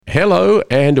Hello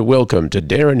and welcome to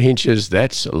Darren Hinch's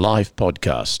That's Life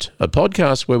podcast, a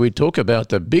podcast where we talk about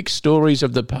the big stories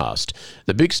of the past,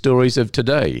 the big stories of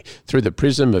today, through the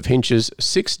prism of Hinch's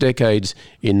 6 decades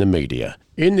in the media.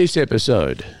 In this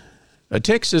episode, a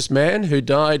Texas man who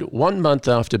died 1 month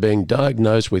after being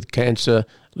diagnosed with cancer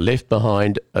left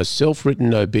behind a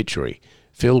self-written obituary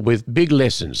filled with big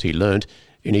lessons he learnt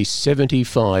in his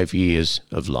 75 years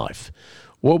of life.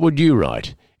 What would you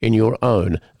write in your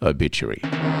own obituary?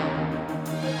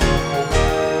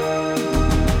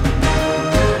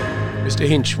 Mr.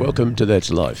 Hinch, welcome to That's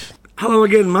Life. Hello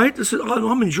again, mate.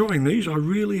 I'm enjoying these. I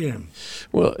really am.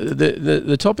 Well,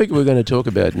 the topic we're going to talk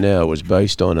about now was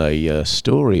based on a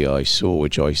story I saw,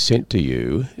 which I sent to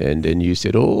you, and then you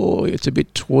said, "Oh, it's a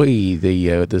bit twee,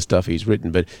 the stuff he's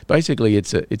written." But basically,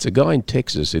 it's a guy in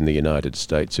Texas in the United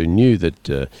States who knew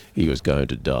that he was going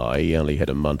to die. He only had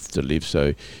a month to live,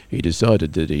 so he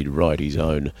decided that he'd write his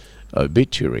own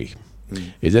obituary.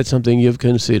 Is that something you've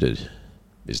considered,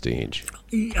 Mr. Hinch?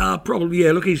 Probably,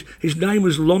 yeah. Look, his name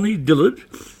was Lonnie Dillard,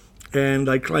 and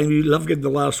they claim he loved getting the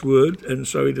last word, and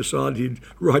so he decided he'd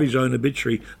write his own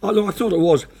obituary. I thought it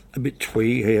was a bit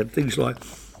twee. He had things like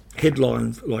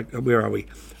headlines, like, where are we?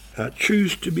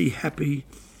 Choose to be happy.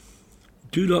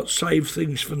 Do not save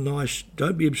things for nice.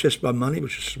 Don't be obsessed by money,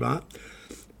 which is smart.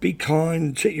 Be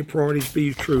kind. Set your priorities.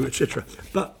 Be true, etc.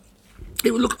 But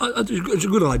it's a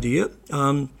good idea.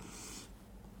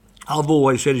 I've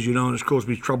always said, as you know, and it's caused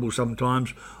me trouble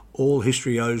sometimes, all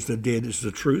history owes the dead is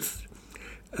the truth.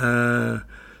 But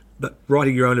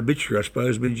writing your own obituary, I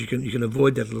suppose, means you can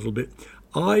avoid that a little bit.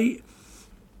 I've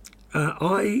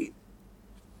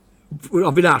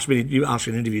been asked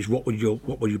in interviews, what would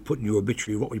you put in your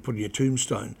obituary, what would you put in your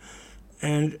tombstone?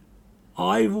 And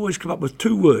I've always come up with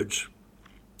 2 words.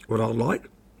 What I like,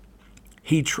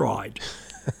 he tried.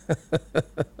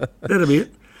 That'll be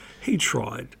it. He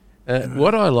tried.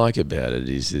 What I like about it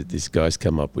is that this guy's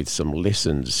come up with some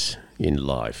lessons in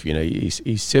life. You know,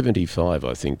 he's 75,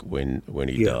 I think, when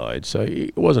he died. So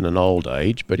it wasn't an old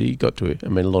age, but he got to. I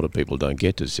mean, a lot of people don't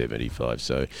get to 75.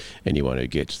 So anyone who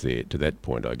gets there to that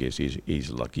point, I guess, is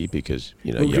lucky because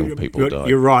young people die.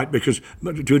 You're right. Because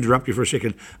to interrupt you for a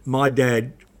second, my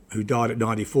dad, who died at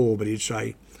 94, but he'd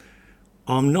say,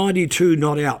 "I'm 92,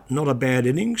 not out, not a bad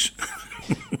innings."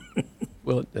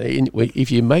 Well,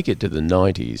 if you make it to the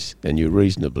 90s and you're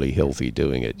reasonably healthy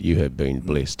doing it, you have been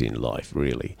blessed in life,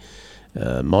 really.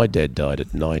 My dad died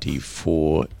at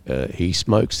 94. He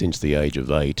smoked since the age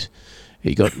of 8.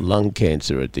 He got lung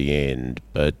cancer at the end.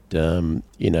 But,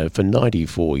 for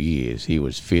 94 years, he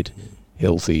was fit,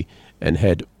 healthy, and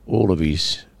had all of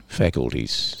his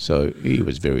faculties. So he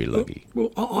was very lucky.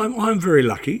 Well, I'm very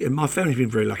lucky, and my family's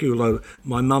been very lucky, although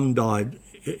my mum died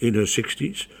in her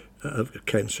 60s of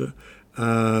cancer.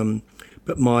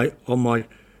 But on my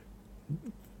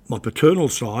paternal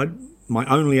side, my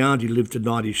only auntie lived to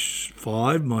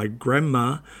 95. My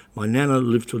grandma, my nana,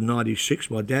 lived to 96.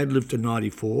 My dad lived to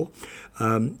 94.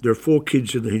 There are 4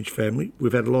 kids in the Hinch family.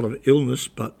 We've had a lot of illness,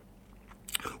 but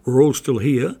we're all still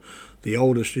here. The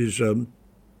oldest is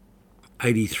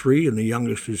 83 and the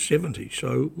youngest is 70.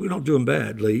 So we're not doing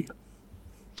bad, Lee.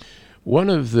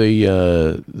 One of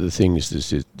the things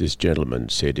this gentleman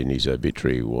said in his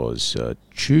obituary was,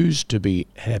 choose to be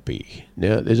happy.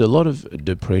 Now, there's a lot of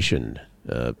depression.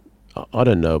 I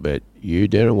don't know about you,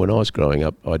 Darren. When I was growing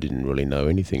up, I didn't really know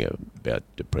anything about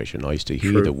depression. I used to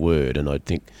hear the word and I'd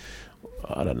think,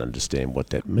 I don't understand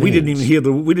what that means. We didn't even hear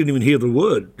the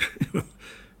word. It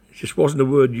just wasn't a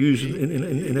word used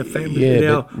in a family.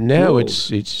 Yeah, but now it's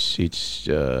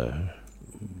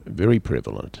very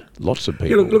prevalent. Lots of people.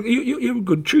 Yeah, look, you're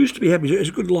good. Choose to be happy. It's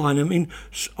a good line. I mean,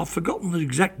 I've forgotten the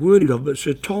exact wording of it, but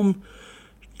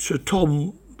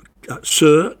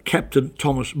Sir Captain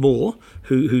Thomas Moore,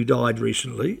 who died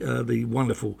recently, the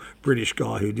wonderful British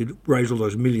guy who did raise all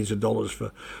those millions of dollars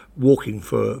for walking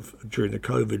during the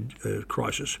COVID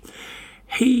crisis.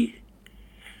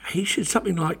 He said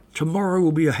something like, "Tomorrow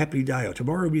will be a happy day," or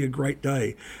 "Tomorrow will be a great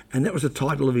day," and that was the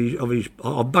title of his.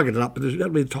 I'll bugger it up, but that'll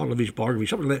be the title of his biography.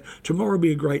 Something like that. "Tomorrow will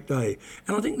be a great day,"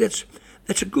 and I think that's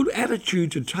a good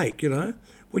attitude to take.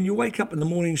 When you wake up in the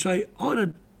morning and say,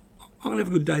 "I'm gonna have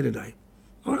a good day today.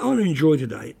 I want to enjoy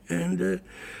today," and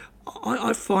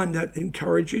I find that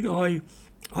encouraging. I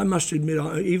must admit,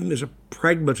 even as a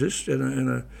pragmatist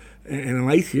and an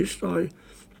atheist, I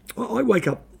wake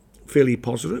up fairly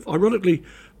positive. Ironically,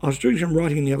 I was doing some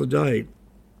writing the other day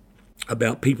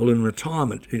about people in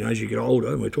retirement. As you get older,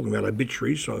 and we're talking about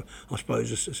obituaries, so I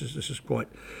suppose this is quite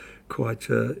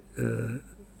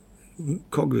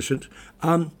cognizant.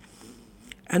 And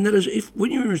that is, when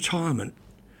you're in retirement,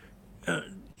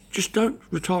 just don't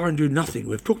retire and do nothing.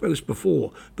 We've talked about this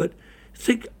before, but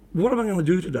think, what am I going to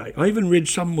do today? I even read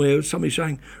somewhere somebody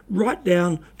saying, write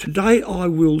down, today I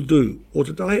will do, or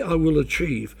today I will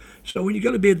achieve. So when you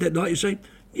go to bed that night, you say,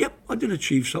 yep, I did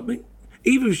achieve something.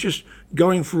 Even if it's just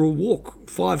going for a walk,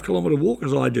 5-kilometre walk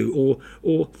as I do,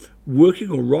 or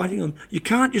working or writing on. You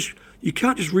can't just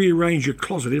rearrange your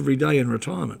closet every day in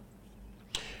retirement.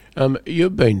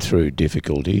 You've been through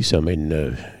difficulties,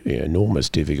 enormous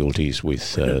difficulties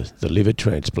with the liver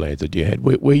transplant that you had,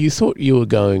 where you thought you were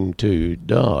going to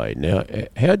die. Now,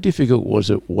 how difficult was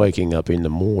it waking up in the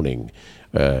morning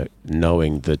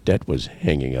knowing that was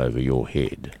hanging over your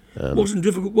head? Wasn't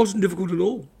difficult at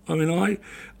all. I mean,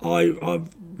 I've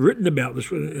written about this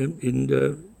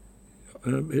in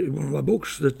one of my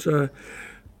books, that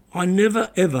I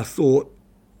never ever thought,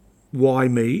 why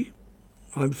me?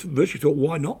 I virtually thought,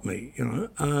 why not me?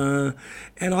 And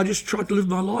I just tried to live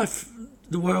my life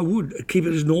the way I would, keep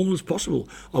it as normal as possible.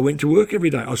 I went to work every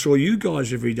day. I saw you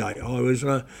guys every day. I was,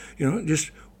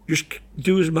 just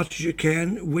do as much as you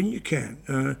can when you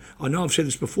can. I know I've said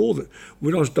this before, that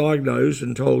when I was diagnosed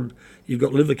and told you've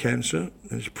got liver cancer,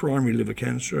 and it's primary liver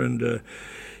cancer, and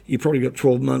you probably got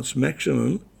 12 months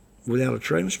maximum without a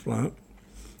transplant,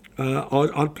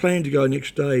 I'd planned to go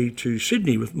next day to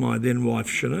Sydney with my then wife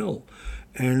Chanel.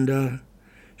 And as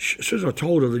soon as I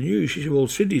told her the news, she said, well,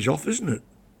 Sydney's off, isn't it?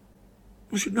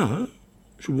 I said, no.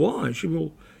 I said, why? She said,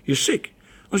 well, you're sick.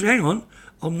 I said, hang on,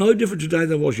 I'm no different today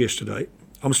than I was yesterday.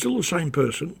 I'm still the same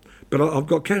person, but I've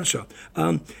got cancer.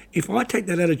 If I take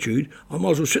that attitude, I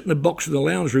might as well sit in the box in the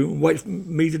lounge room and wait for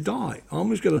me to die.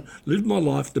 I'm just going to live my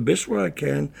life the best way I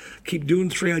can, keep doing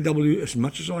 3AW as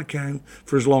much as I can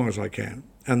for as long as I can.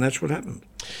 And that's what happened.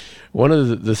 One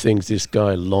of the things this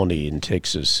guy Lonnie in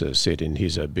Texas said in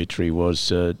his obituary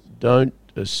was, don't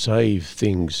save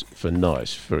things for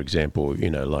nice. For example,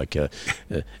 it's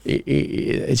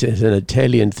an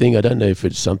Italian thing. I don't know if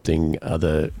it's something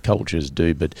other cultures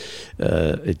do, but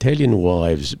Italian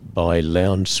wives buy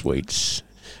lounge suites,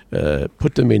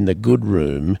 put them in the good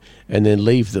room, and then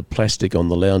leave the plastic on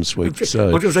the lounge suite. So,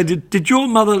 I was going to say, did your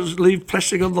mother leave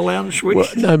plastic on the lounge suite? Well,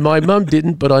 no, my mum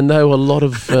didn't, but I know a lot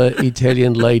of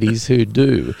Italian ladies who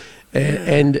do.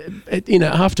 And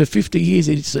after 50 years,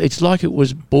 it's like it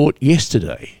was bought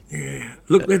yesterday. Yeah,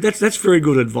 look, that's very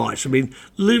good advice. I mean,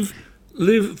 live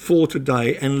for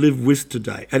today and live with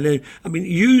today. And then,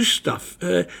 use stuff.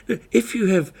 If you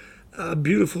have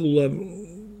beautiful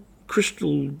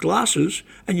crystal glasses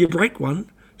and you break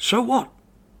one, so what?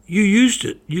 You used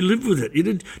it. You lived with it. You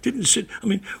didn't sit.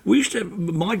 We used to have,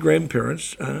 my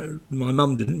grandparents, my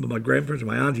mum didn't, but my grandparents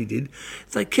and my auntie did,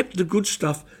 they kept the good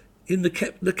stuff in the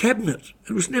cabinet.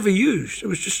 It was never used. It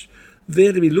was just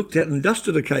there to be looked at and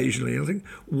dusted occasionally. I think,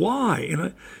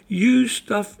 why? Use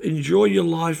stuff, enjoy your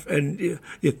life, and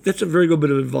that's a very good bit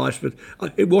of advice. But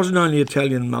it wasn't only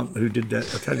Italians who did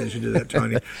that,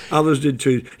 Tony. Others did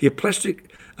too.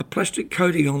 A plastic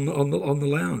coating on the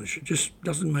lounge. It just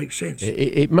doesn't make sense.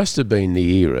 It must have been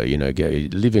the era,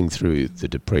 living through the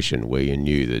Depression, where you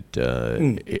knew that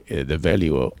the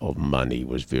value of money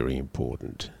was very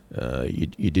important.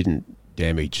 You didn't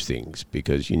damage things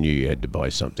because you knew you had to buy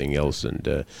something else,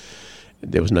 and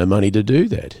there was no money to do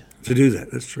that.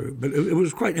 That's true. But it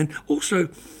was great. And also,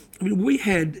 we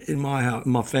had in my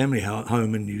family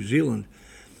home in New Zealand,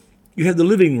 you had the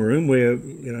living room where,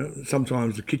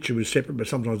 sometimes the kitchen was separate, but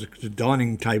sometimes the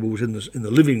dining table was in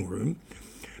the living room.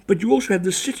 But you also had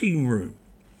the sitting room,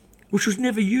 which was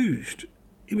never used.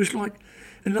 It was like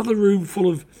another room full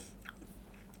of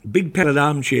big padded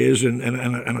armchairs and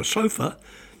a sofa,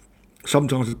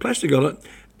 sometimes with plastic on it,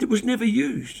 that was never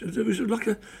used. It was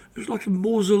like a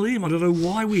mausoleum. I don't know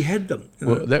why we had them.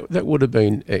 Well, that would have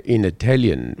been, in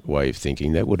Italian way of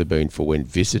thinking, that would have been for when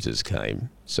visitors came,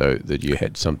 so that you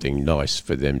had something nice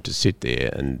for them to sit there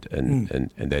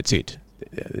and that's it.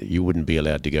 You wouldn't be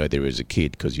allowed to go there as a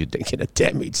kid because you'd going to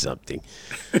damage something.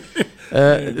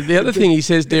 The other thing he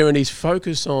says, Darren, is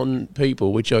focus on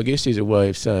people, which I guess is a way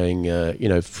of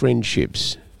saying,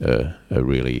 friendships are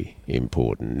really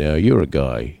important. Now, you're a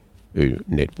guy who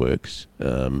networks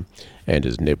and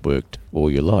has networked all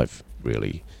your life,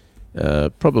 really.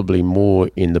 Probably more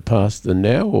in the past than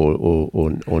now,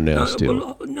 or now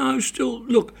still? No, still.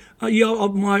 Look,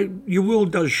 your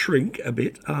world does shrink a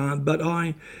bit, but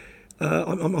I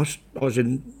was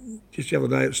in just the other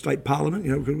day at State Parliament,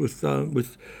 with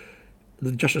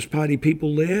the Justice Party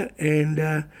people there,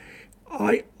 and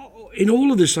in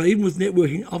all of this, even with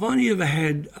networking, I've only ever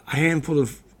had a handful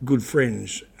of good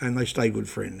friends, and they stay good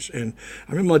friends. And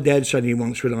I remember my dad saying to me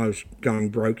once when I was going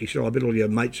broke, he said, I bet all your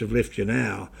mates have left you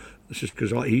now. It's just because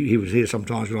he was here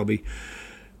sometimes when I'll be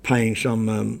paying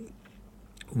some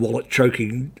wallet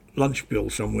choking lunch bill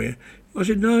somewhere. I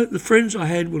said, no, the friends I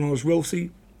had when I was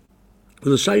wealthy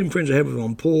were the same friends I had when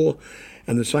I'm poor,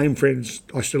 and the same friends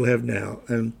I still have now.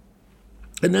 And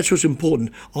that's what's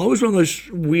important. I was one of those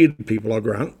weird people, I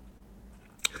grant,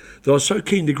 that I was so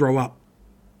keen to grow up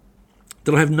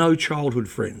that I have no childhood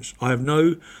friends. I have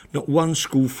not one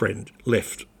school friend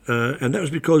left. And that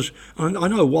was because, I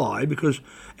know why, because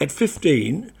at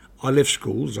 15, I left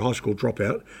school as a high school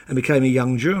dropout and became a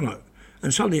young journo.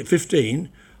 And suddenly at 15,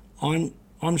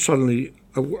 I'm suddenly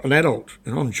an adult,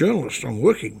 and I'm a journalist, I'm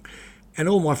working, and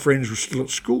all my friends were still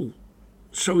at school.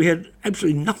 So we had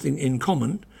absolutely nothing in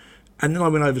common. And then I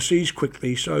went overseas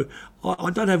quickly, so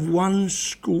I don't have one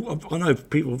school. I know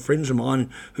people, friends of mine,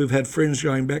 who've had friends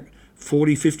going back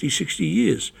 40, 50, 60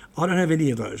 years. I don't have any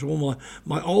of those. All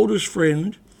my oldest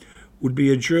friend would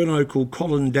be a journo called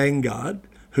Colin Dangard,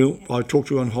 who I talked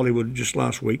to on Hollywood just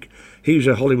last week. He was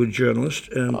a Hollywood journalist.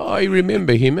 I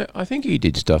remember him. I think he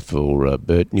did stuff for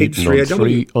Bert Newton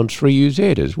on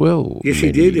 3UZ as well. Yes,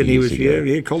 he did, and he was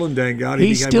Colin Dangard.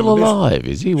 He's still alive,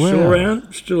 is he? Wow. Still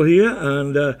around, still here.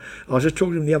 And I was just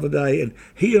talking to him the other day, and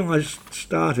he and I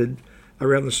started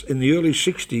around in the early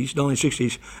 60s,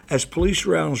 1960s, as police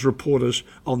rounds reporters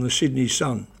on the Sydney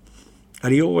Sun.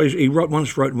 And he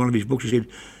once wrote in one of his books, he said,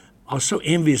 I was so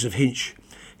envious of Hinch.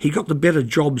 He got the better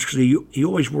jobs because he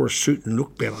always wore a suit and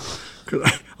looked better.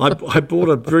 I bought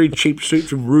a very cheap suit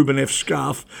from Ruben F.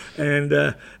 Scarf, and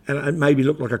it made me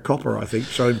look like a copper, I think.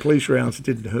 So in police rounds, it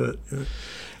didn't hurt.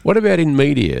 What about in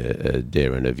media,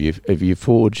 Darren? Have you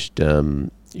forged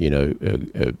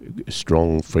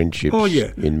strong friendships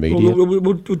in media?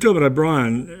 Well, Dermot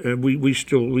O'Brien,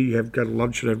 we have got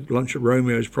lunch at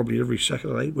Romeo's probably every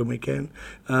Saturday when we can.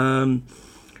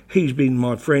 He's been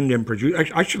my friend and producer.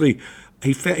 Actually,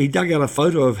 he dug out a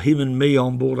photo of him and me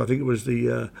on board. I think it was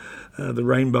the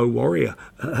Rainbow Warrior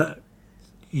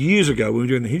years ago when we were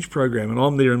doing the Hinch program, and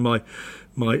I'm there in my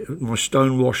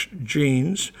stonewashed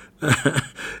jeans.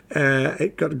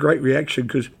 It got a great reaction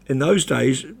because in those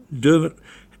days, Dermot,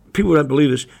 people don't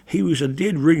believe this, he was a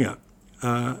dead ringer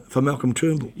for Malcolm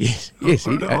Turnbull. Yes.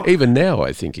 Even now,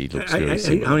 I think he looks very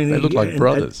similar. They look like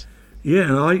brothers.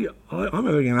 And I'm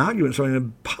having an argument in a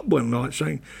pub one night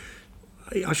saying,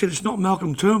 I said, it's not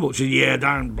Malcolm Turnbull. She said, yeah,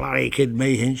 don't bloody kid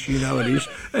me, Hinch, you know it is.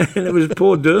 And it was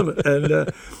poor Dermot.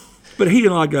 But he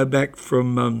and I go back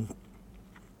from,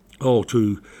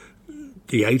 to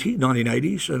the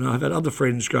 1980s, and I've had other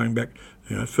friends going back,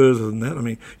 further than that. I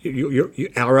mean,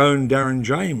 our own Darren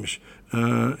James,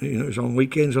 is on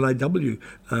weekends at AW.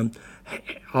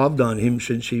 I've known him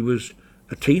since he was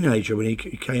a teenager when he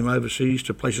came overseas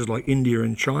to places like India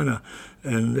and China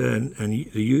and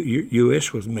the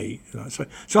US with me.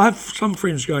 So I have some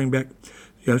friends going back,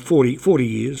 40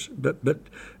 years, but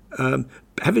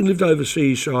having lived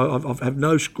overseas, so I have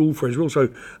no school friends. Also,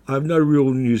 I have no real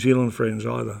New Zealand friends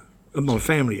either. My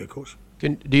family, of course.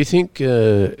 Do you think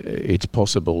it's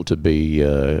possible to be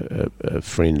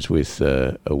friends with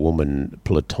a woman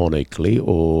platonically,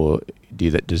 or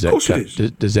does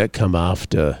that come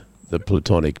after the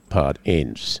platonic part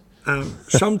ends?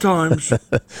 Sometimes,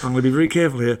 I'm going to be very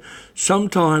careful here,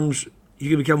 sometimes you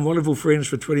can become wonderful friends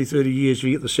for 20, 30 years if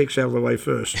you get the sex out of the way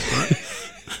first,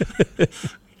 right?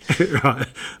 Right.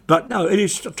 But no, it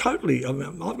is totally,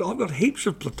 I've got heaps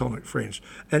of platonic friends,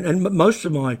 and most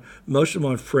of my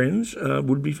friends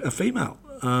would be a female.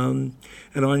 And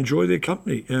I enjoy their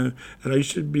company. And I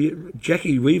used to be,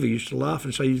 Jackie Weaver used to laugh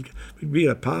and say, we'd be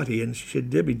at a party, and she said,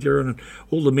 Debbie, Darren, and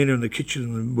all the men are in the kitchen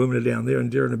and the women are down there,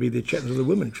 and Darren would be there chatting to the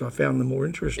women because I found them more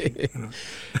interesting.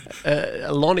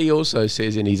 Lonnie also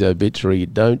says in his obituary,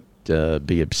 don't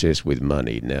be obsessed with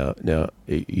money. Now,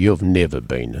 you've never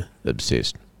been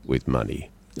obsessed with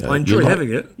money. I enjoy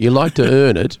having it. You like to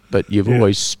earn it, but you've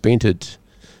always spent it,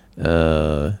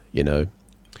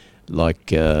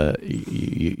 like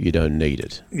you don't need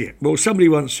it. Yeah. Well, somebody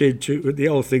once said the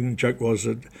old joke was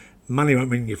that money won't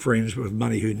bring you friends, but with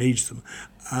money who needs them.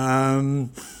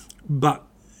 But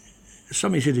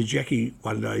somebody said to Jackie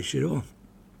one day, she said,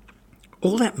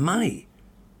 all that money,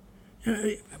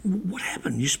 what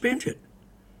happened? You spent it.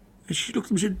 And she looked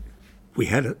at him and said, we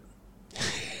had it.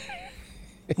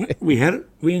 We had it.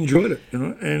 We enjoyed it,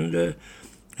 and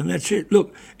that's it.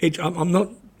 Look, I'm not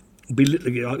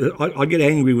belittling it. I get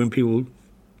angry when people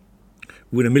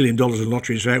win $1 million in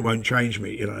lottery and say it won't change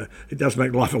me. It does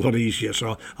make life a lot easier.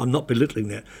 So I'm not belittling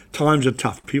that. Times are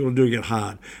tough. People are doing it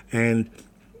hard. And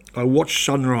I watched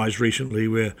Sunrise recently,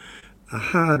 where a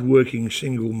hard-working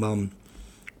single mum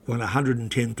won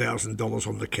 $110,000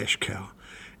 on the cash cow,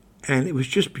 and it was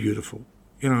just beautiful.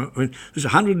 There's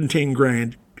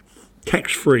 $110,000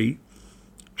 tax-free.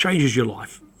 changes your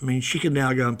life. I mean, she can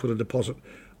now go and put a deposit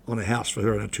on a house for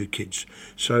her and her 2 kids.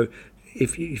 So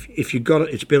if you got it,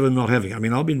 it's better than not having it. I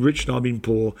mean, I've been rich and I've been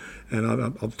poor, and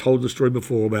I've told the story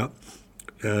before about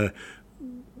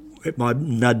my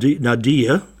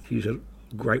Nadir, use a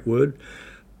great word.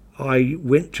 I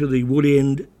went to the Wood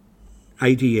End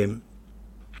ATM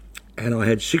and I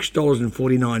had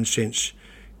 $6.49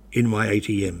 in my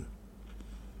ATM.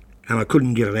 And I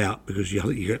couldn't get it out because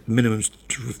you get minimum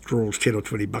withdrawals $10 or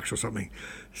 $20 or something.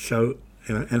 So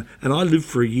and I lived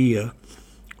for a year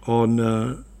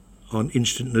on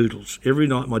instant noodles. Every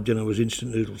night my dinner was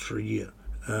instant noodles for a year.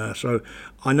 So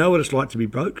I know what it's like to be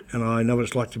broke, and I know what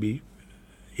it's like to be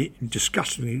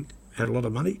disgustingly had a lot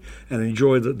of money and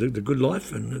enjoy the good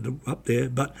life and up there.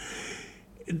 But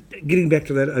getting back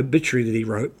to that obituary that he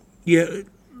wrote, yeah,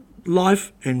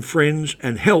 life and friends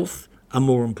and health are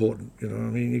more important. You know, I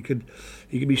mean, you could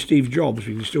be Steve Jobs, but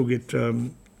you can still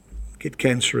get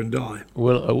cancer and die.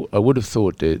 Well, I would have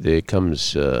thought there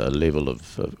comes a level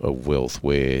of wealth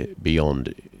where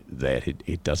beyond that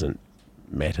it doesn't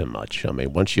matter much. I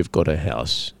mean, once you've got a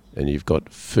house and you've got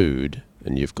food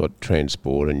and you've got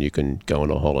transport and you can go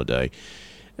on a holiday,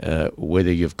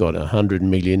 whether you've got 100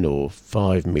 million or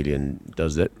 5 million,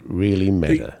 does that really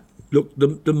matter? Look,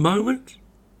 the moment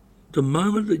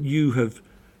that you have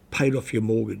paid off your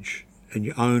mortgage and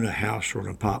you own a house or an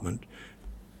apartment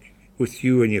with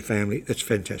you and your family, that's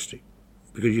fantastic,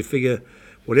 because you figure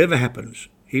whatever happens,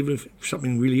 even if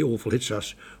something really awful hits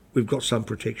us, we've got some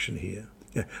protection here.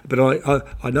 Yeah. But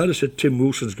I notice that Tim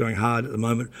Wilson's going hard at the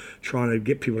moment trying to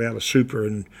get people out of super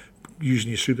and using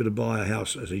your super to buy a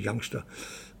house as a youngster.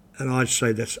 And I'd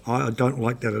say I don't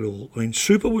like that at all. I mean,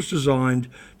 super was designed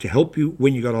to help you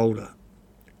when you got older.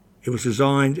 It was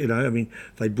designed,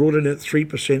 they brought it in at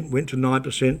 3%, went to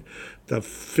 9%. They're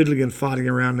fiddling and farting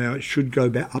around now. It should go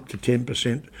back up to 10%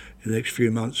 in the next few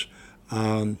months.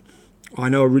 I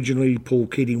know originally Paul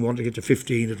Keating wanted to get to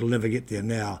 15. It'll never get there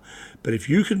now. But if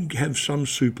you can have some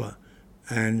super,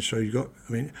 and so you got,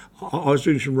 I was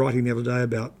doing some writing the other day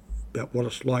about what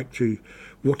it's like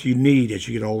what do you need as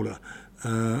you get older.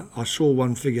 I saw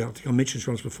one figure, I think I mentioned this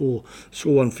once before,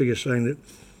 saying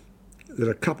that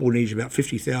a couple needs about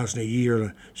 $50,000 a year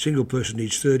and a single person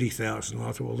needs $30,000. And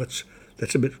I thought, well, that's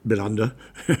a bit under.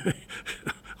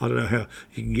 I don't know how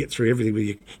you can get through everything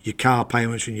with your car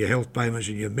payments and your health payments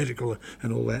and your medical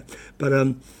and all that. But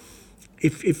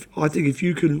if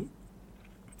you can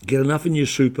get enough in your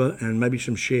super and maybe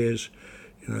some shares,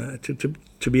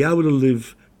 to be able to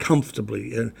live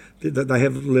comfortably, and they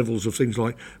have levels of things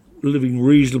like living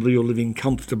reasonably or living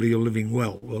comfortably or living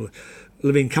well. Well,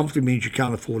 living comfortably means you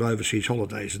can't afford overseas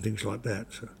holidays and things like that.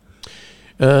 So.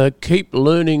 Keep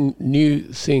learning new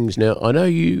things. Now, I know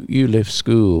you left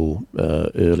school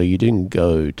early. You didn't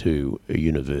go to a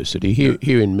university.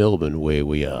 Here in Melbourne, where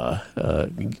we are,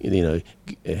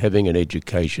 having an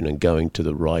education and going to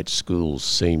the right schools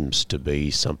seems to be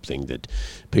something that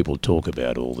people talk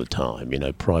about all the time.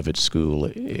 Private school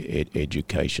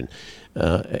education.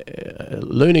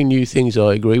 Learning new things,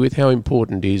 I agree with. How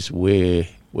important is where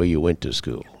you went to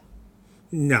school?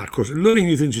 No, of course, learning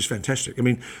new things is fantastic. I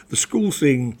mean, the school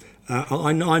thing,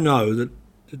 I know that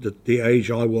at the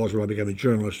age I was when I became a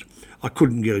journalist, I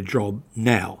couldn't get a job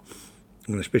now,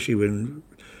 and especially when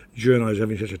journos are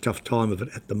having such a tough time of it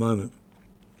at the moment.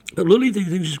 But learning these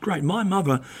things is great. My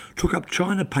mother took up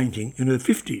China painting in her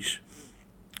 50s,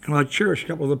 and I cherish a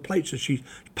couple of the plates that she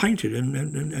painted,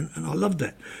 and I loved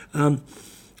that. On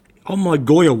my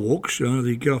Goya walks,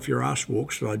 the get off your ass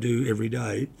walks that I do every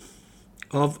day,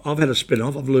 I've had a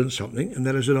spin-off. I've learned something, and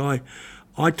that is that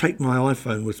I take my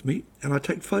iPhone with me and I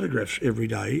take photographs every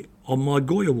day on my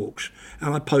Goya walks,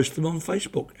 and I post them on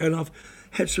Facebook. And I've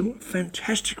had some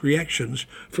fantastic reactions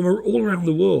from all around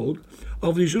the world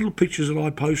of these little pictures that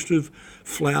I post of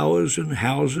flowers and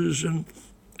houses and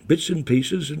bits and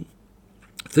pieces and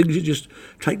things that just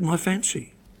take my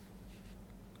fancy.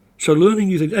 So learning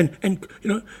new things, and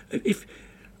if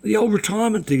the old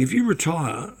retirement thing, if you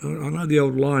retire, I know the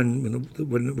old line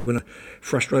when a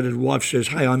frustrated wife says,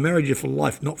 "Hey, I married you for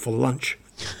life, not for lunch."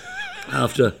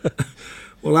 after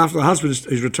the husband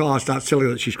is retired, starts telling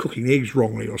her that she's cooking eggs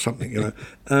wrongly or something,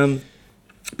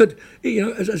 But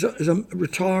as a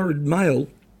retired male,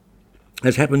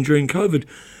 as happened during COVID,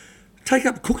 take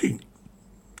up cooking,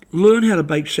 learn how to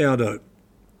bake sourdough,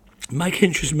 make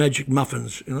Hench's magic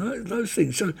muffins, those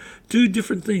things. So do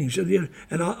different things,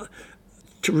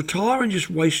 to retire and just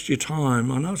waste your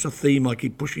time, I know it's a theme I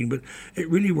keep pushing, but it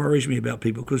really worries me about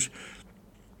people, because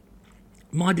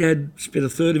my dad spent a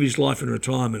third of his life in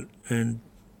retirement, and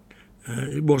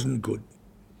it wasn't good.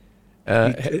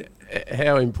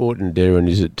 How important, Darren,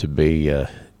 is it to be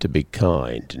to be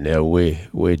kind. Now,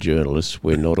 we're journalists.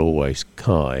 We're not always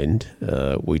kind.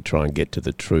 We try and get to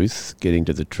the truth. Getting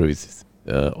to the truth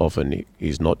often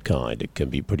is not kind. It can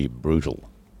be pretty brutal.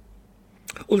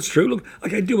 Well, it's true. Look,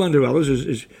 okay, do unto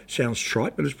others sounds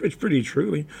trite, but it's pretty true.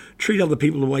 I mean, treat other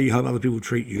people the way you hope other people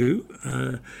treat you.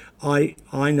 I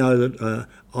know that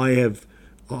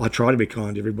I try to be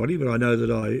kind to everybody, but I know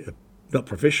that not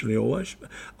professionally always,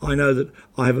 I know that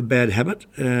I have a bad habit,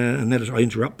 and that is I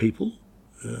interrupt people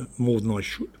more than I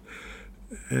should.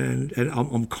 And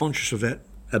I'm conscious of that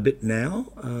a bit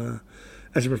now.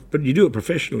 But you do it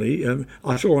professionally.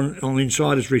 I saw on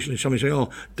Insiders recently somebody saying, "Oh,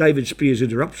 David Spears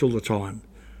interrupts all the time."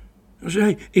 I said,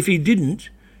 "Hey, if he didn't,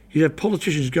 you'd have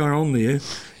politicians going on there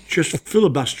just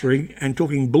filibustering and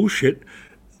talking bullshit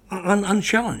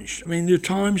unchallenged." I mean, there are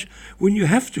times when you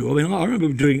have to. I mean, I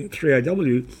remember doing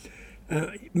 3AW.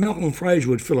 Malcolm Fraser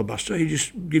would filibuster. He'd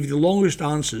just give you the longest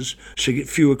answers so you get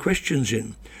fewer questions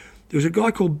in. There was a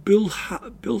guy called Bill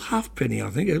Halfpenny, I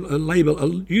think,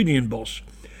 a union boss.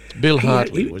 Bill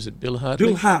Hartley, was it Bill Hartley?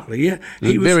 Bill Hartley, yeah.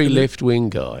 He was very left-wing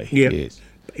guy. Yeah, yes.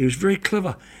 He was very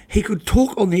clever. He could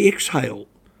talk on the exhale.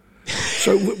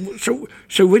 So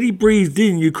when he breathed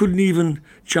in, you couldn't even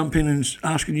jump in and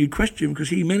ask a new question because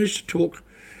he managed to talk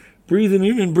breathing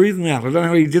in and breathing out. I don't know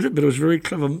how he did it, but it was a very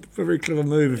clever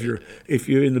move if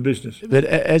you're in the business. But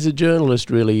as a journalist,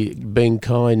 really, being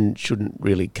kind shouldn't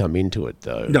really come into it,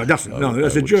 though. No, it doesn't. No,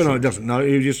 as a journalist, it doesn't. No,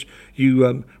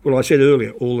 well, I said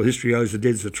earlier, all the history owes the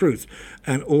dead's the truth,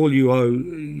 and all you owe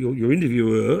your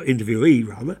interviewee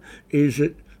rather, is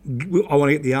that I want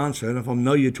to get the answer, and if I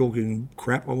know you're talking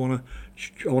crap, I want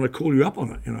to call you up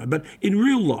on it. But in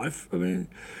real life, I mean,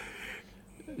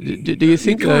 do you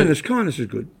think kindness is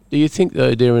good? Do you think,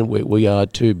 though, Darren, we are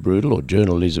too brutal, or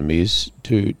journalism is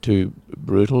too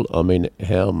brutal? I mean,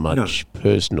 how much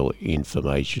personal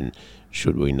information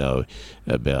should we know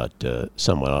about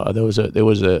someone? There was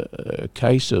a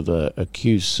case of a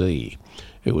QC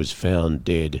who was found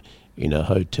dead in a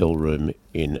hotel room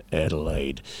in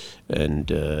Adelaide, and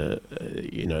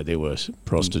there were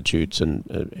prostitutes, and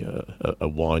a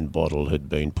wine bottle had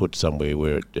been put somewhere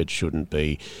where it shouldn't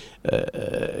be,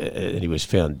 and he was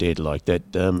found dead like that.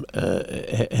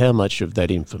 How much of that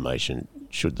information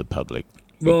should the public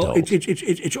be told?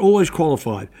 It's always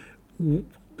qualified.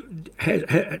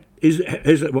 Stay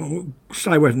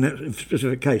away from that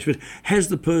specific case, but has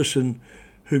the person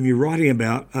whom you're writing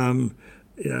about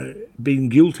been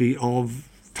guilty of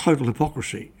total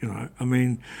hypocrisy? I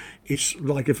mean, it's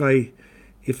like if a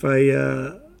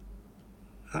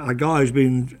guy who's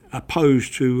been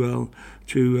opposed to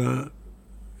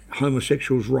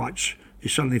homosexuals' rights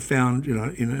is suddenly found,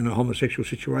 in a homosexual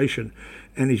situation,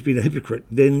 and he's been a hypocrite,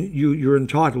 then you're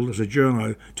entitled as a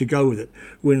journo to go with it.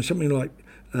 When something like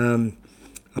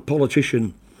a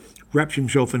politician wraps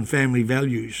himself in family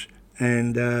values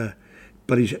and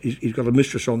but he's got a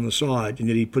mistress on the side, and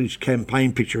yet he put his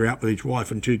campaign picture out with his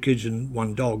wife and 2 kids and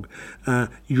 1 dog,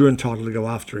 you're entitled to go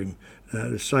after him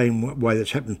the same way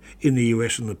that's happened in the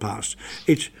US in the past.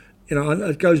 It's,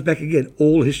 it goes back again,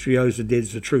 all history owes the dead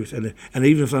the truth, and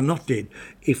even if they're not dead,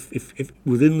 if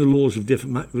within the laws of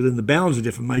within the bounds of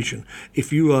defamation,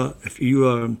 if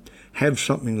you have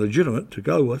something legitimate to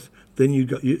go with, then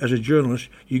you as a journalist,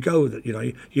 you go with it.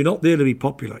 You're not there to be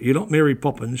popular. You're not Mary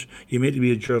Poppins. You're meant to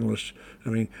be a journalist. I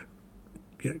mean,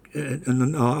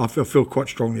 and I feel quite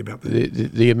strongly about that.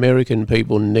 The American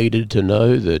people needed to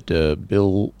know that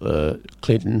Bill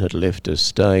Clinton had left a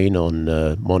stain on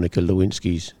Monica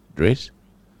Lewinsky's dress.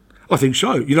 I think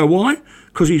so. You know why?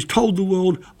 Because he's told the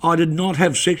world, I did not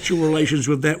have sexual relations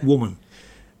with that woman,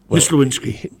 Miss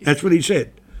Lewinsky. That's what he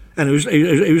said. And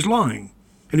he was lying.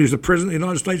 And he was the President of the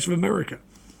United States of America.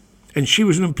 And she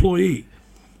was an employee.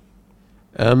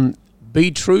 Be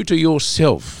true to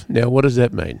yourself. Now, what does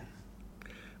that mean?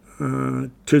 To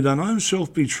thine own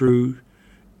self be true.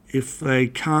 If they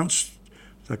can't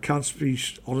be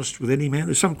honest with any man.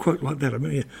 There's some quote like that. I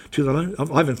mean,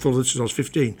 I haven't thought of this since I was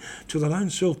 15. To thine own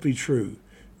self be true.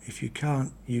 If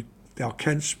thou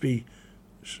canst be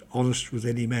honest with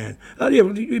any man. Be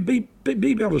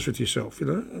honest with yourself.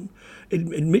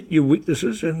 Admit your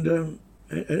weaknesses and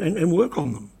work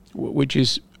on them. Which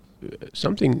is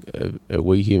something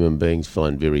we human beings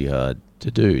find very hard to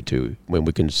do. When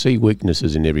we can see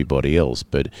weaknesses in everybody else,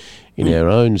 but in our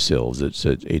own selves,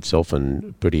 it's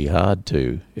often pretty hard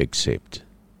to accept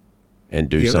and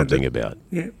do something about.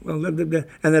 Yeah, well, and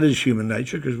that is human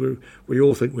nature, because we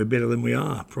all think we're better than we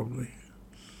are, probably.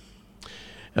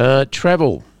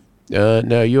 Travel.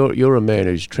 Now, you're a man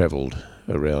who's travelled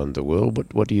around the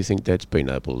world. What do you think that's been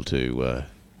able to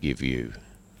give you?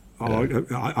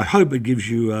 I hope it gives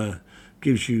you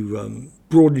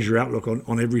broadens your outlook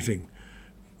on everything,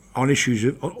 on issues,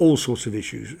 on all sorts of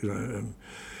issues.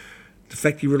 The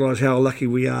fact you realise how lucky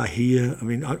we are here. I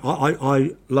mean,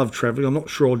 I love travelling. I'm not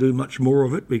sure I'll do much more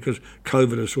of it because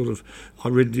COVID is sort of, I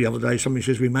read the other day, somebody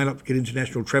says we may not get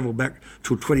international travel back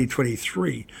till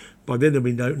 2023. By then there'll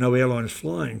be no airlines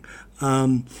flying.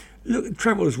 Look,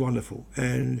 travel is wonderful.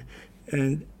 And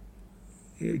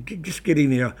just getting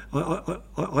there,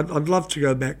 I'd love to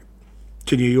go back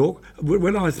to New York.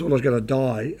 When I thought I was going to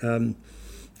die,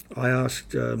 I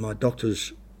asked my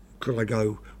doctors, could I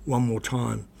go one more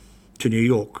time to New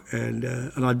York, and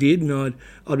I did, and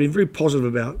I'd been very positive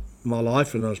about my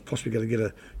life, and I was possibly going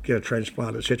to get a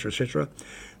transplant, etc., etc.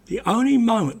 The only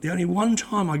one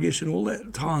time, I guess, in all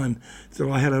that time that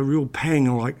I had a real pang,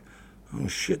 like, oh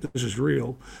shit, this is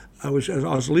real. I was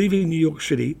leaving New York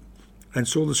City, and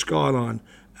saw the skyline,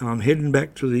 and I'm heading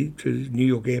back to New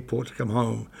York Airport to come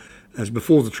home, as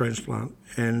before the transplant,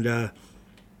 and I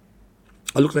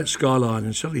looked at that skyline,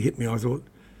 and suddenly hit me. I thought,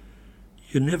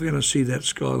 you're never going to see that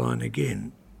skyline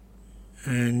again.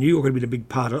 And New York had been a big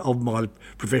part of my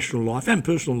professional life and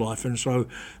personal life, and so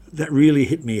that really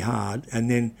hit me hard. And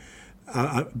then,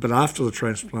 but after the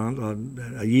transplant,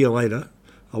 a year later,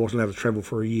 I wasn't able to travel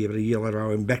for a year, but a year later I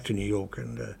went back to New York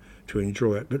and to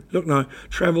enjoy it. But look, no,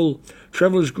 travel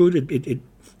is good.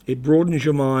 It broadens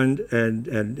your mind,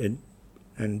 and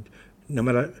no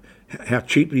matter how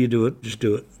cheaply you do it, just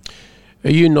do it. Are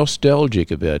you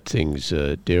nostalgic about things,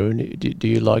 Darren? Do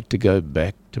you like to go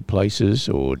back to places,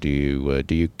 or do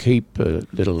you keep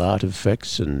little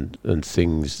artefacts and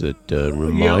things that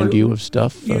remind you of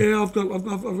stuff? Yeah, I've got a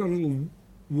little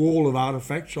wall of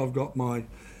artefacts. I've got my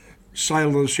Sail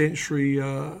of the Century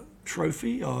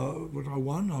trophy, what I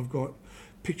won. I've got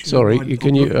pictures. Sorry,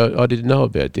 I didn't know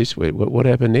about this. What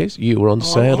happened next? You were on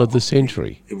Sail of the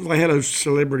Century. They had a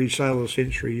celebrity Sail of the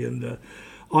Century, and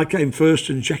I came first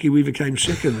and Jackie Weaver came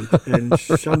second, and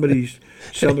somebody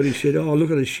said, "Oh,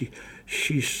 look at her,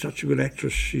 she's such a good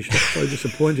actress. She's so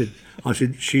disappointed." I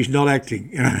said, "She's not acting."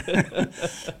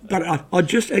 But I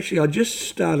just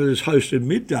started as host at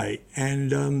Midday,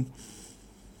 and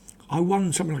I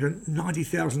won something like a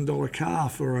 $90,000 car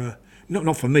for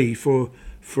not for me, for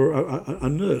a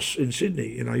nurse in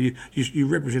Sydney. You know, you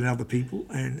represent other people,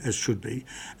 and as should be.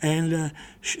 And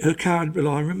her car, but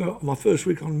I remember my first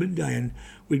week on Midday, and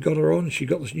we got her on. She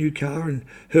got this new car, and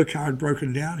her car had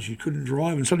broken down. She couldn't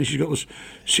drive, and suddenly she got this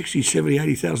 $60,000, $70,000,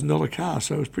 $80,000 car.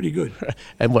 So it was pretty good.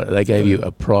 And what, they gave you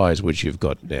a prize, which you've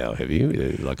got now, have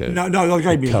you? Like no, they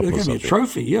gave me a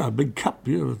trophy. Yeah, a big cup.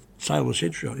 Yeah. Sail of the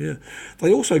Century on, yeah.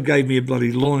 They also gave me a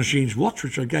bloody Longines watch,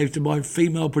 which I gave to my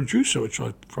female producer, which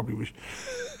I probably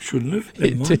shouldn't have.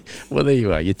 Well, there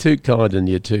you are. You're too kind and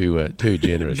you're too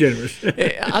generous. Generous.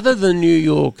 Other than New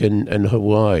York and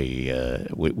Hawaii,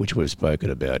 which we've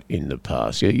spoken about in the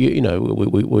past, you know,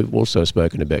 we've also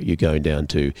spoken about you going down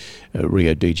to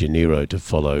Rio de Janeiro to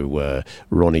follow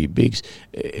Ronnie Biggs.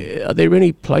 Are there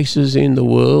any places in the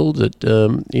world that,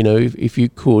 you know, if you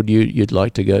could, you'd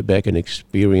like to go back and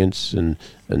experience and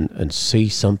see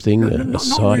something, a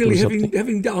site really, or something?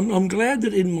 Having done, I'm glad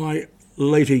that in my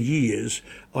later years,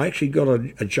 I actually got a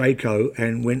Jayco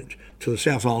and went to the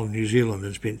South Island of New Zealand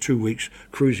and spent 2 weeks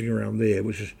cruising around there,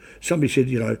 which is, somebody said,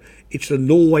 you know, it's the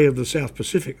Norway of the South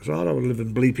Pacific. So I don't want to live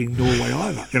in bleeping Norway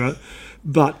either, you know.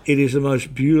 But it is the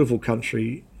most beautiful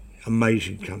country,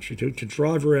 amazing country. To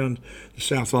drive around the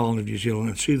South Island of New Zealand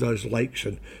and see those lakes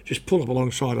and just pull up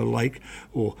alongside a lake,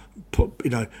 or put,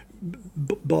 you know,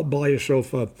 buy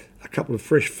yourself a couple of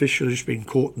fresh fish that have just been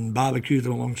caught and barbecue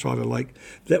them alongside a lake.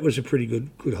 That was a pretty good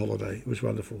holiday. It was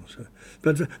wonderful. So,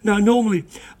 but no, normally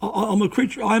I am a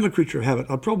creature of habit.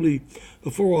 I probably,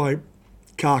 before I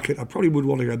cark it, I probably would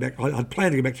want to go back. I'd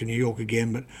plan to go back to New York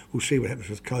again, but we'll see what happens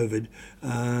with COVID.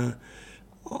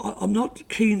 I'm not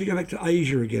keen to go back to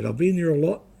Asia again. I've been there a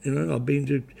lot. You know, I've been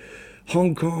to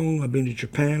Hong Kong, I've been to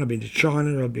Japan, I've been to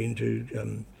China, I've been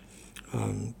to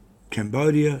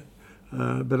Cambodia.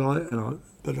 But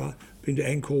I've been to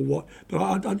Angkor Wat. But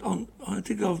I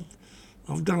think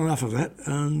I've done enough of that.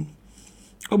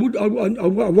 I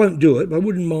won't do it, but I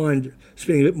wouldn't mind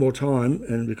spending a bit more time,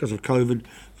 and because of COVID,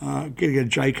 getting a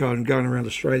Jayco and going around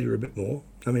Australia a bit more.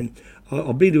 I mean,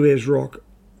 I've been to Ayers Rock,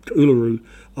 to Uluru.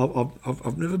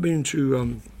 I've never been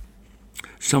to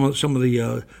some of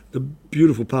the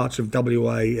beautiful parts of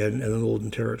WA and the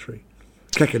Northern Territory,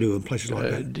 Kakadu and places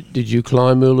like that. Did you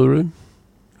climb Uluru?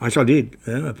 Yes, I did.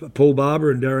 Yeah, Paul Barber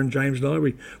and Darren James and I,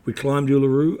 we climbed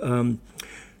Uluru.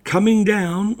 Coming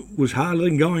down was harder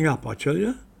than going up, I tell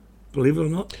you, believe it or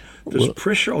not. There's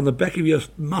pressure on the back of your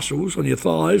muscles, on your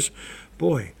thighs,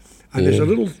 boy. And there's a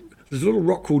little There's a little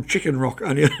rock called Chicken Rock,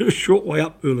 only a short way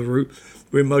up Uluru,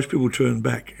 where most people turn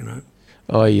back,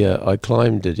 I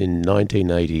climbed it in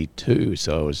 1982,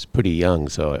 so I was pretty young.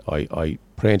 So I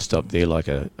pranced up there like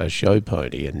a show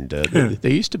pony, and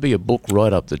there used to be a book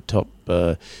right up the top,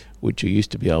 which you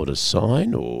used to be able to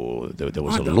sign, or there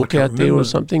was a lookout there or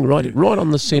something, right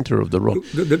on the centre of the rock.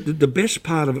 The best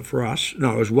part of it for us, it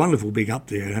was wonderful being up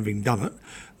there and having done it.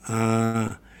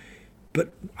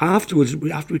 But afterwards,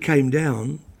 after we came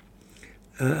down,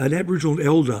 an Aboriginal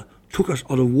elder took us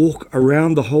on a walk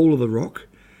around the whole of the rock,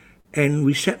 and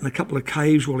we sat in a couple of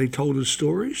caves while he told us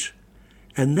stories,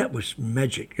 and that was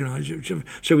magic,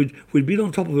 So we'd been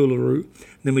on top of Uluru,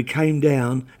 then we came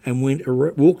down and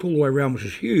walked all the way around, which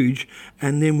was huge,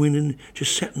 and then went and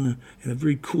just sat in a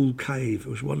very cool cave. It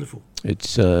was wonderful.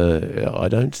 It's I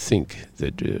don't think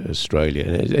that Australia,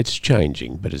 and it's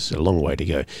changing, but it's a long way to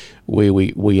go, where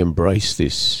we embrace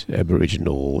this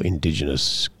Aboriginal,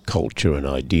 Indigenous culture and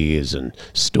ideas and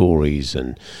stories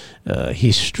and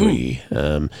history.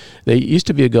 There used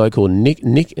to be a guy called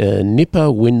Nipper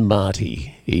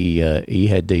Winmarty. He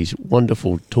had these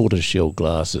wonderful tortoiseshell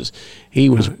glasses. He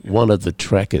was one of the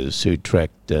trackers who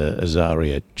tracked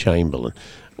Azaria Chamberlain.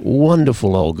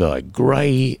 Wonderful old guy,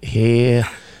 grey hair.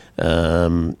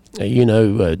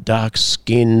 Dark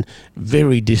skin,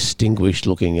 very distinguished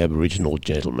looking Aboriginal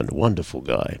gentleman, wonderful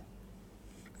guy.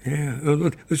 Yeah,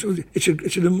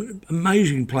 it's an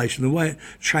amazing place, and the way it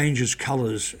changes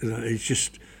colours is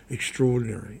just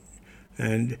extraordinary.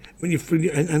 And it's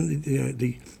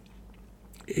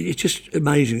just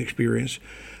amazing experience.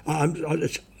 I'm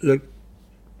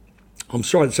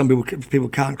sorry that some people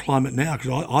can't climb it now,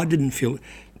 because I didn't feel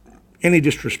any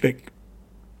disrespect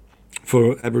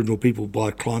for Aboriginal people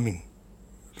by climbing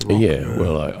the rock. Yeah,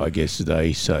 well, I guess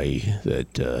they say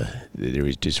that there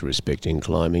is disrespect in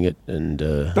climbing it, and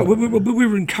but we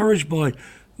were encouraged by.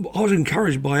 I was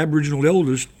encouraged by Aboriginal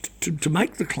elders to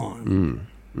make the climb,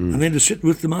 and then to sit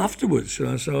with them afterwards. So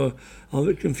I'm a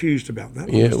bit confused about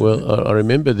that. Yeah, well, I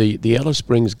remember the Alice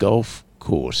Springs golf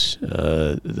course.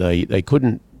 They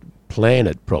couldn't plan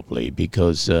it properly,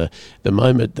 because the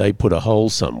moment they put a hole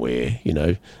somewhere,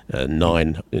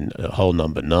 hole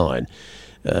number 9,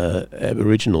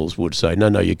 Aboriginals would say,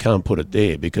 no, you can't put it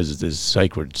there because there's a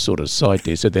sacred sort of site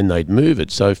there. So then they'd move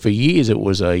it. So for years it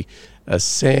was a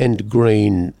sand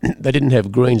green. They didn't have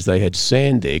greens, they had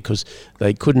sand there because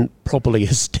they couldn't properly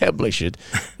establish it,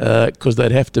 because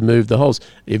they'd have to move the holes.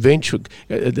 Eventually,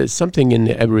 there's something in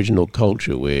the Aboriginal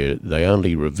culture where they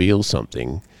only reveal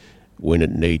something when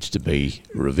it needs to be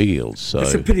revealed. So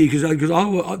it's a pity, because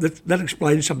that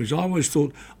explains something. So I always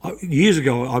thought, years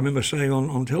ago, I remember saying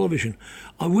on television,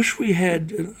 I wish we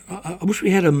had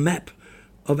a map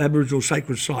of Aboriginal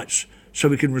sacred sites so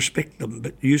we can respect them.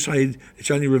 But you say it's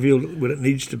only revealed when it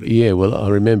needs to be. Yeah, well, I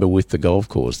remember with the golf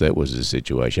course, that was the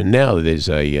situation. Now there's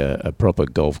a proper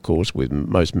golf course with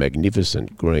most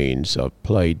magnificent greens. I've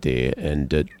played there, and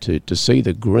to see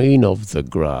the green of the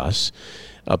grass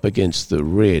up against the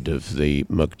red of the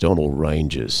McDonnell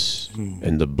Ranges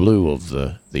and the blue of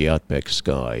the outback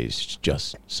sky is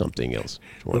just something else.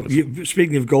 Well,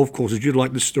 speaking of golf courses, you'd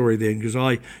like this story then, because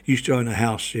I used to own a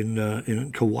house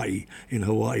in Kauai, in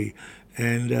Hawaii,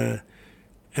 and it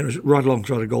was right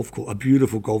alongside a golf course, a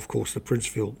beautiful golf course, the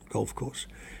Princeville Golf Course,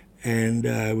 and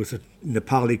with the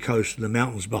Nepali coast and the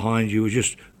mountains behind you, was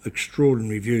just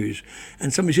extraordinary views.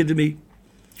 And somebody said to me,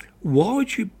 "Why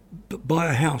would you buy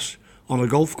a house on a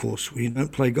golf course where you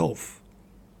don't play golf?"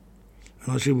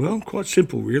 And I said, well, quite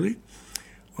simple, really.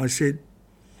 I said,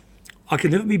 I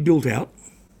can never be built out.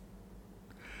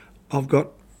 I've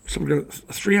got a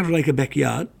 300-acre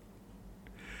backyard,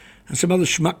 and some other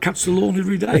schmuck cuts the lawn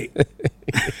every day.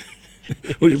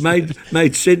 Which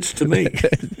made sense to me.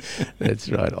 That's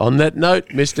right. On that note,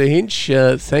 Mr. Hinch,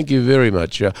 thank you very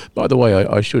much. By the way,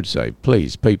 I should say,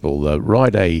 please, people,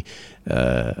 write a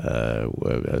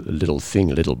little thing,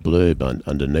 a little blurb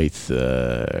underneath,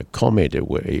 comment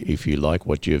if you like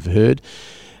what you've heard.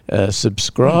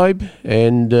 Subscribe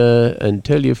and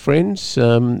tell your friends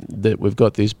that we've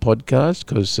got this podcast,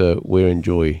 because we're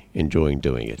enjoying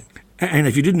doing it. And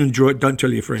if you didn't enjoy it, don't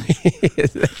tell your friends.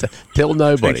 Tell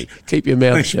nobody. Thanks. Keep your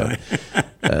mouth Thanks, shut.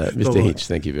 Mr. Hinch,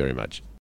 thank you very much.